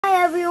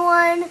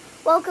everyone,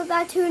 welcome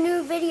back to a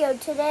new video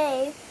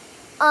today.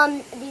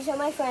 These are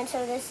my friends,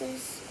 so this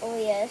is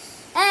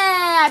Elias. Hey,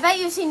 I bet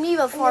you've seen me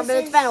before, but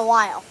it's been a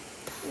while.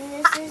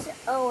 And this is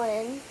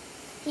Owen.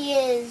 He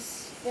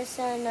is the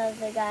son of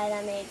the guy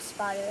that made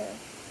Spotter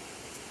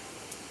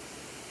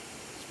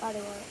what?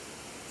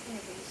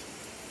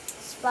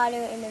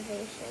 Spotter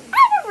Innovation.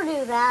 I never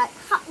knew that.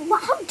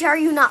 How dare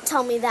you not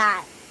tell me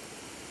that?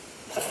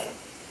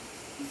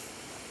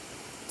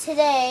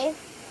 Today,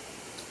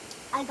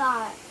 I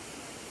got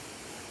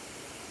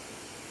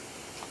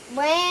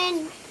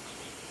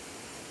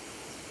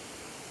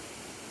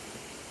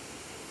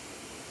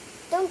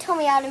Don't tell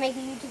me how to make a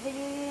YouTube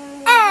video. You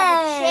don't even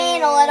have a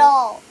channel at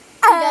all.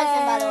 Who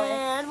doesn't, by the way?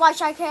 And why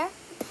should I care?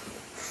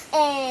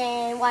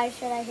 And why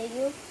should I hit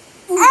you?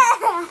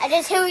 I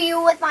just hit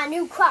you with my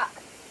new croc.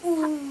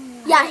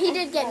 Yeah, he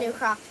did get new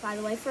Crocs, by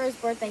the way, for his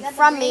birthday.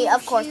 From me,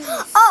 of course.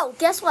 Oh,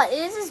 guess what? It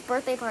is his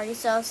birthday party,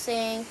 so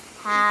sing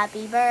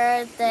happy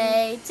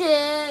birthday to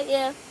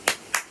you.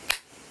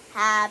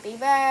 Happy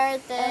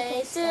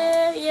birthday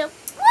to you.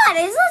 What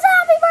is this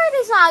happy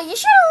birthday song? You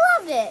should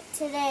have loved it.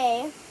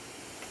 Today,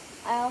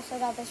 I also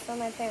got this from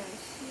my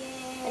parents.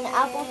 Yay. An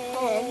Apple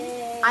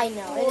pen. I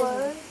know, it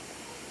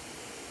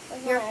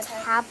is. Your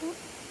tablet?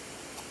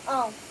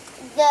 Oh,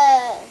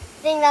 the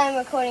thing that I'm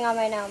recording on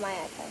right now on my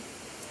iPad.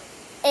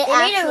 They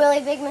made a really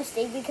big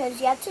mistake because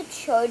you have to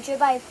charge it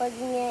by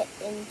plugging it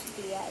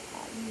into the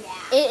iPad.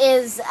 Yeah. It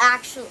is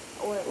actually...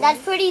 That's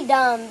pretty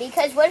dumb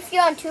because what if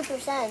you're on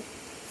 2%?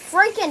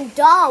 Freaking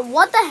dumb.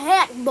 What the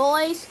heck,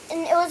 boys?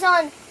 And it was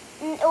on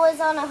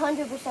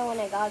 100% when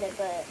I got it,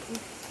 but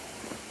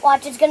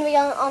watch, it's going to be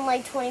on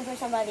like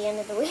 20% by the end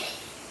of the week.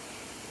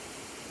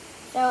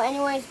 So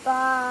anyways,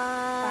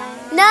 bye.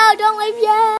 No, don't leave yet.